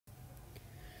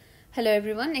Hello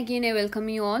everyone, again I welcome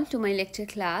you all to my lecture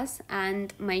class,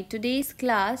 and my today's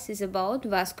class is about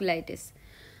vasculitis.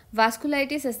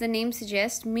 Vasculitis, as the name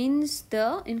suggests, means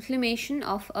the inflammation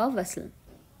of a vessel.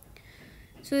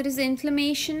 So it is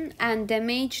inflammation and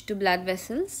damage to blood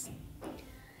vessels.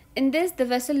 In this, the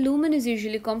vessel lumen is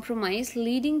usually compromised,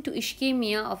 leading to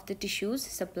ischemia of the tissues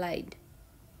supplied.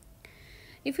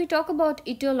 If we talk about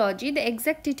etiology, the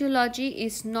exact etiology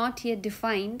is not yet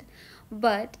defined,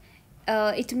 but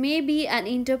it may be an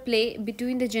interplay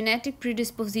between the genetic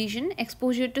predisposition,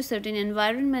 exposure to certain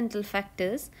environmental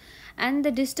factors, and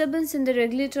the disturbance in the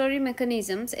regulatory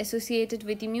mechanisms associated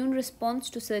with immune response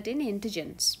to certain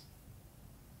antigens.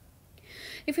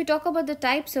 If we talk about the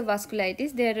types of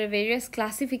vasculitis, there are various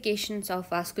classifications of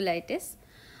vasculitis.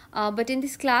 But in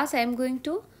this class, I am going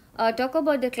to talk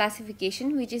about the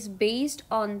classification which is based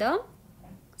on the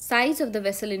size of the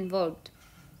vessel involved.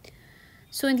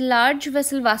 So in large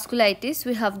vessel vasculitis,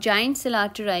 we have giant cell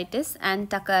arteritis and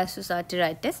Takayasu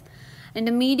arteritis. In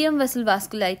the medium vessel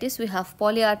vasculitis, we have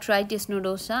polyarteritis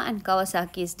nodosa and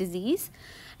Kawasaki's disease.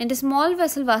 In the small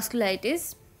vessel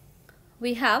vasculitis,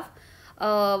 we have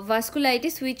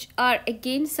vasculitis which are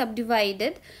again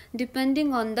subdivided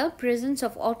depending on the presence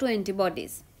of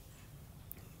autoantibodies.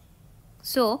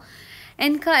 So,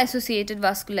 NCA associated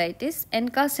vasculitis,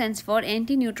 NCA stands for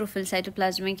anti-neutrophil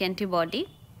cytoplasmic antibody.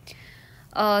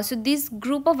 So this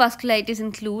group of vasculitis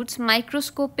includes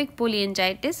microscopic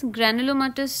polyangiitis,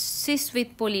 granulomatosis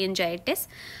with polyangiitis,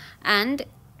 and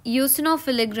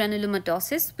eosinophilic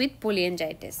granulomatosis with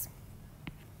polyangiitis.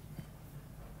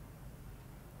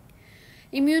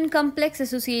 Immune complex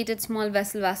associated small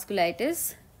vessel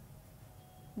vasculitis.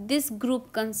 This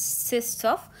group consists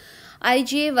of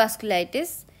IgA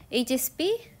vasculitis,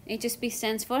 HSP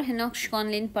stands for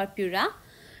Henoch-Schönlein purpura,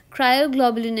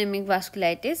 cryoglobulinemic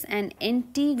vasculitis, and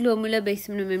anti-glomerular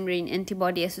basement membrane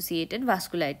antibody associated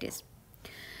vasculitis.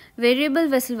 Variable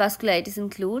vessel vasculitis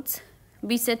includes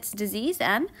Behçet's disease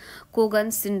and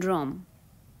Cogan's syndrome.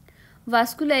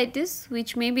 Vasculitis,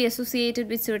 which may be associated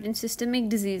with certain systemic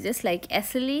diseases like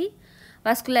SLE,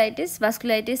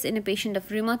 vasculitis in a patient of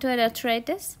rheumatoid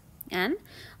arthritis, and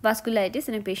vasculitis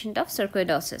in a patient of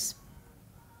sarcoidosis.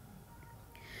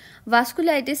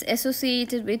 Vasculitis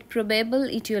associated with probable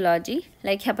etiology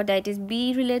like hepatitis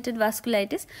B related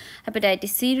vasculitis, hepatitis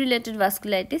C related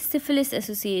vasculitis, syphilis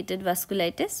associated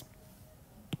vasculitis,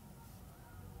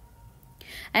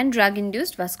 and drug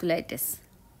induced vasculitis.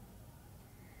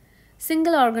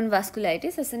 Single organ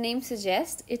vasculitis, as the name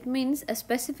suggests, it means a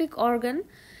specific organ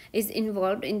is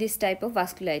involved in this type of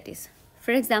vasculitis.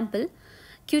 For example,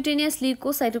 cutaneous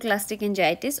leukocytoclastic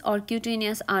angiitis or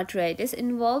cutaneous arteritis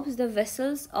involves the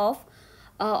vessels of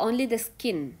only the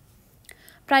skin.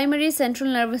 Primary central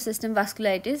nervous system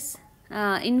vasculitis,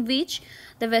 in which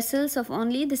the vessels of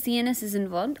only the CNS is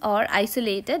involved, or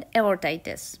isolated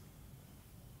aortitis.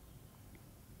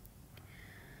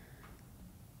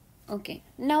 Okay,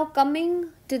 now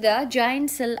coming to the giant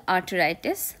cell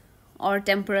arteritis or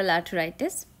temporal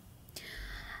arteritis.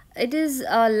 It is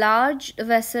a large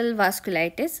vessel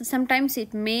vasculitis. Sometimes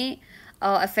it may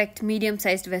affect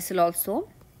medium-sized vessel also.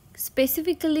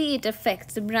 Specifically, it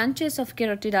affects the branches of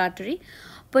carotid artery,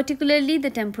 particularly the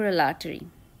temporal artery.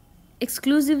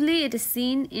 Exclusively, it is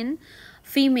seen in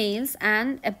females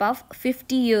and above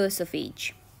 50 years of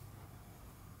age.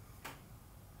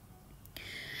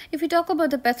 If we talk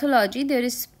about the pathology, there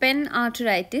is pen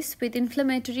arteritis with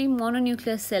inflammatory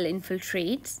mononuclear cell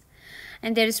infiltrates,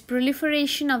 and there is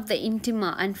proliferation of the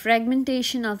intima and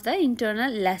fragmentation of the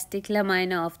internal elastic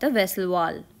lamina of the vessel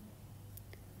wall.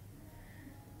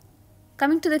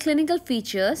 Coming to the clinical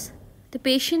features, the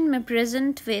patient may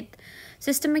present with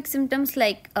systemic symptoms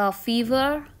like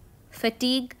fever,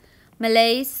 fatigue,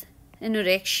 malaise,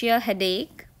 anorexia,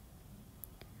 headache,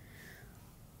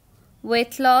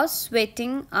 weight loss,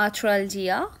 sweating,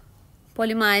 arthralgia,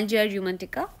 polymyalgia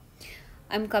rheumatica.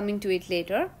 I am coming to it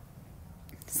later.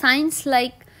 Signs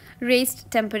like raised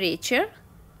temperature,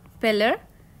 pallor,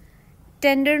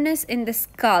 tenderness in the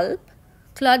scalp,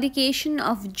 claudication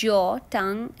of jaw,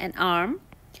 tongue, and arm,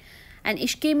 and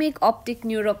ischemic optic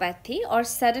neuropathy or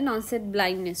sudden onset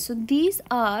blindness. So these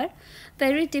are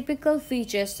very typical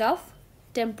features of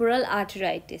temporal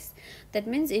arteritis. That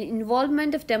means in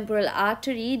involvement of temporal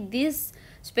artery, these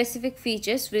specific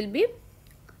features will be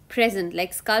present,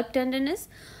 like scalp tenderness,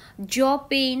 jaw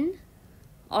pain,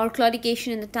 or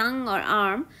claudication in the tongue or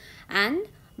arm, and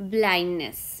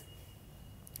blindness,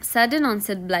 sudden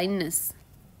onset blindness.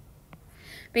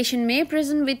 Patient may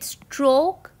present with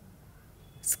stroke,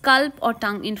 scalp or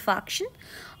tongue infarction,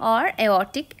 or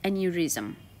aortic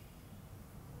aneurysm.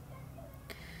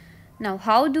 Now,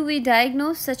 how do we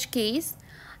diagnose such case?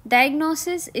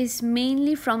 Diagnosis is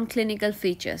mainly from clinical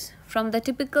features. From the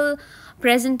typical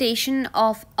presentation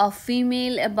of a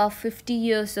female above 50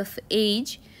 years of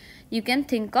age, you can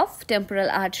think of temporal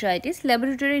arteritis.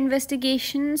 Laboratory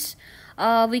investigations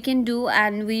we can do,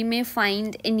 and we may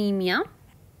find anemia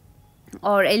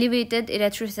or elevated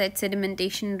erythrocyte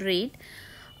sedimentation rate.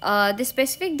 The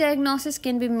specific diagnosis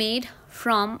can be made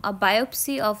from a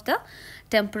biopsy of the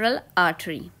temporal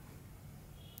artery.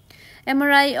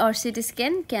 MRI or CT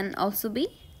scan can also be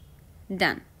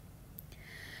done.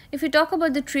 If we talk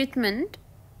about the treatment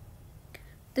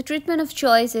of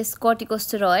choice is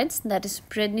corticosteroids, that is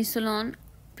prednisone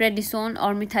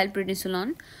or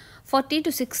methylprednisolone, 40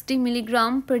 to 60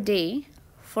 milligram per day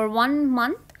for 1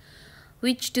 month,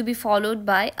 which to be followed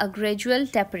by a gradual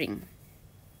tapering.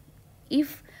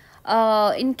 If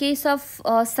in case of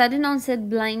sudden onset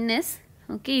blindness,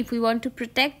 okay, if we want to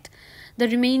protect the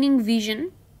remaining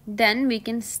vision, then we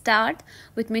can start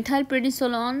with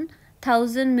methylprednisolone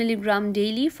 1000 milligram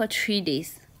daily for 3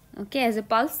 days. Okay, as a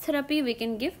pulse therapy, we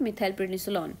can give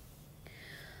methylprednisolone.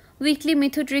 Weekly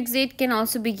methotrexate can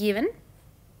also be given.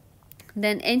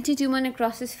 Then anti-tumor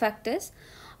necrosis factors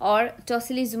or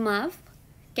tocilizumab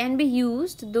can be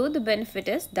used, though the benefit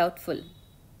is doubtful.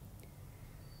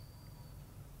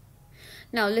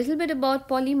 Now, a little bit about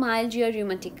polymyalgia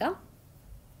rheumatica.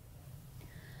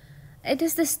 It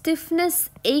is the stiffness,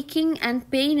 aching and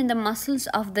pain in the muscles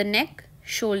of the neck,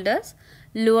 shoulders,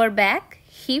 lower back,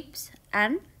 hips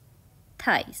and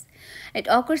thighs. It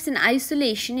occurs in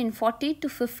isolation in 40 to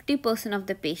 50% of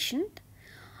the patient.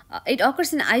 It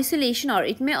occurs in isolation, or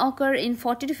it may occur in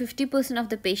 40 to 50% of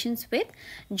the patients with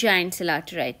giant cell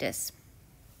arteritis.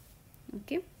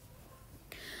 Okay.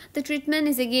 The treatment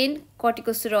is again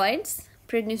corticosteroids,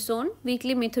 prednisone.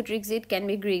 Weekly methotrexate can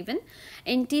be given.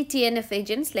 Anti-TNF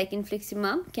agents like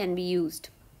infliximab can be used.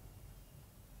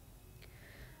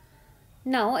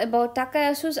 Now about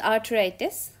Takayasu's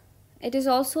arteritis. It is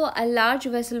also a large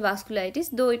vessel vasculitis,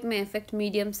 though it may affect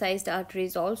medium-sized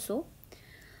arteries also.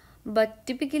 But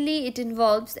typically it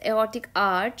involves the aortic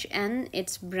arch and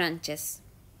its branches.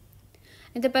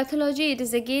 In the pathology, it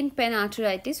is again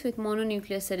panarteritis with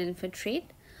mononuclear cell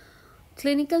infiltrate.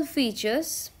 Clinical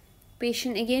features: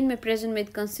 patient again may present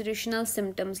with constitutional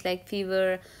symptoms like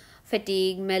fever,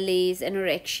 fatigue, malaise,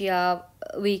 anorexia,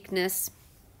 weakness.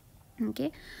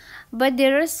 Okay, but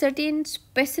there are certain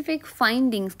specific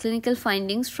findings, clinical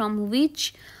findings, from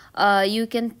which you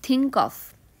can think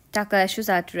of Takayasu's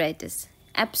arteritis.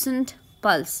 Absent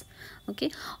pulse.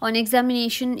 Okay, on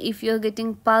examination, if you are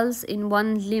getting pulse in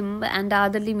one limb and the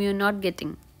other limb you are not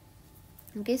getting.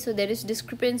 Okay, so there is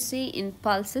discrepancy in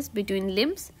pulses between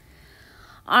limbs.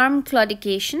 Arm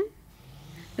claudication.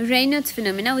 Raynaud's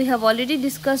phenomena. We have already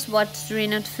discussed what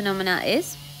Raynaud's phenomena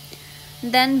is.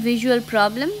 Then visual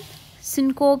problem,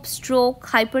 syncope, stroke,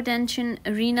 hypertension,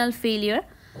 renal failure,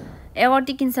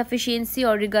 aortic insufficiency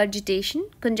or regurgitation,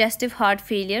 congestive heart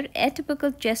failure,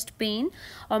 atypical chest pain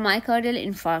or myocardial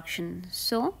infarction.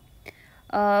 So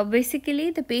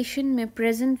basically the patient may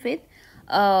present with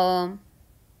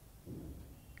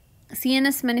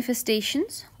CNS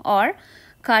manifestations or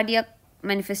cardiac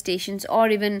manifestations or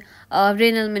even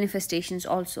renal manifestations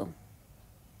also.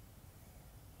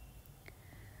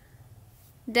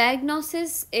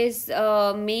 Diagnosis is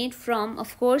made from,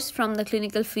 of course, from the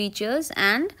clinical features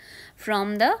and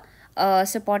from the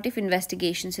supportive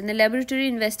investigations. In the laboratory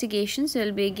investigations, there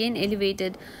will be again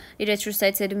elevated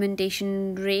erythrocyte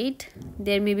sedimentation rate.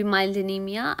 There may be mild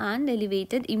anemia and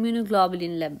elevated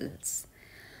immunoglobulin levels.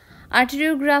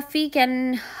 Arteriography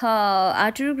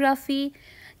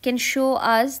can show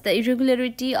us the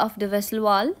irregularity of the vessel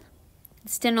wall,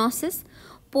 stenosis,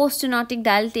 post-stenotic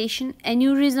dilatation,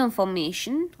 aneurysm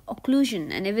formation,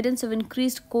 occlusion, and evidence of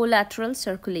increased collateral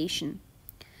circulation.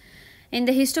 In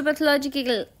the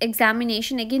histopathological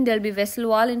examination, again there will be vessel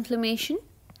wall inflammation,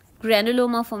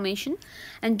 granuloma formation,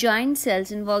 and giant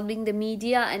cells involving the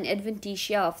media and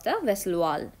adventitia of the vessel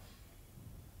wall.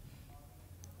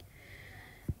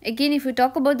 Again, if we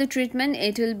talk about the treatment,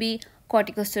 it will be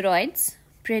corticosteroids.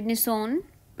 Prednisone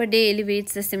per day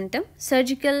elevates the symptom.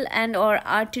 Surgical and or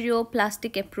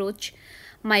arterioplastic approach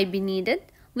might be needed.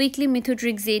 Weekly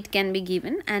methotrexate can be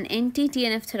given, and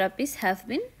anti-TNF therapies have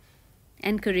been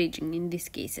encouraging in these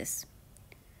cases.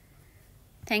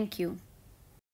 Thank you.